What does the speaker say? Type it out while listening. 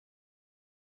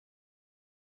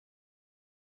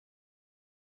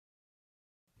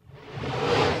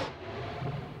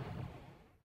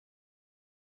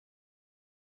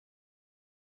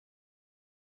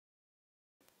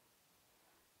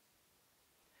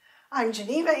I'm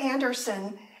Geneva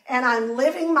Anderson, and I'm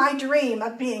living my dream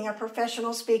of being a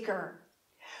professional speaker.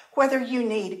 Whether you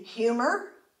need humor,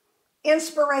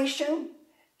 inspiration,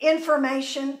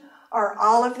 information, or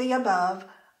all of the above,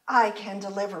 I can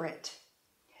deliver it.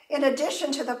 In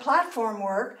addition to the platform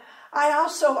work, I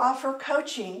also offer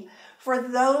coaching for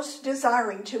those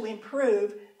desiring to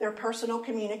improve their personal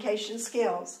communication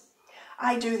skills.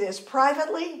 I do this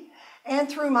privately and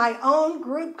through my own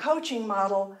group coaching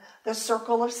model, the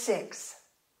Circle of Six.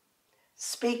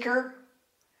 Speaker,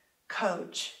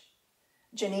 coach,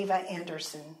 Geneva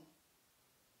Anderson.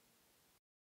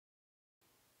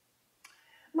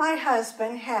 My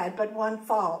husband had but one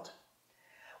fault.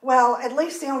 Well, at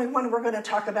least the only one we're going to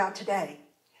talk about today.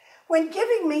 When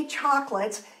giving me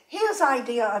chocolates, his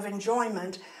idea of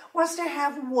enjoyment was to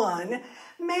have one,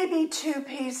 maybe two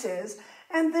pieces,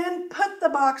 and then put the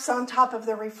box on top of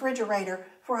the refrigerator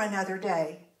for another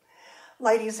day.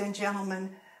 Ladies and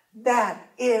gentlemen, that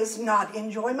is not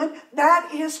enjoyment, that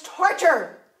is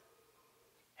torture.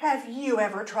 Have you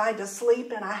ever tried to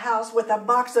sleep in a house with a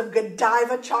box of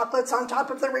Godiva chocolates on top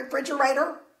of the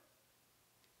refrigerator?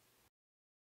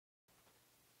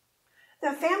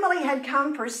 The family had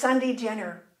come for Sunday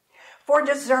dinner. For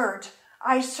dessert,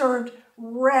 I served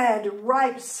red,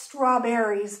 ripe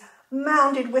strawberries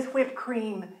mounded with whipped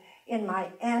cream in my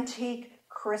antique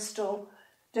crystal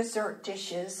dessert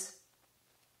dishes.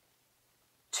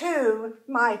 To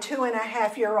my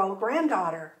 2.5-year-old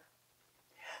granddaughter.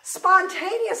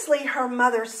 Spontaneously, her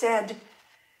mother said,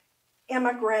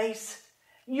 "Emma Grace,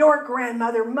 your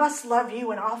grandmother must love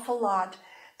you an awful lot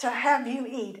to have you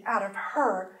eat out of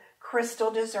her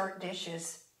crystal dessert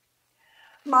dishes."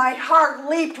 My heart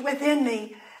leaped within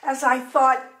me as I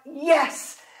thought,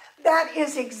 yes, that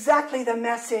is exactly the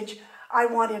message I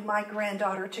wanted my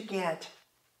granddaughter to get.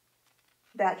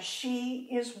 That she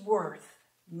is worth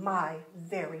my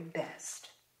very best.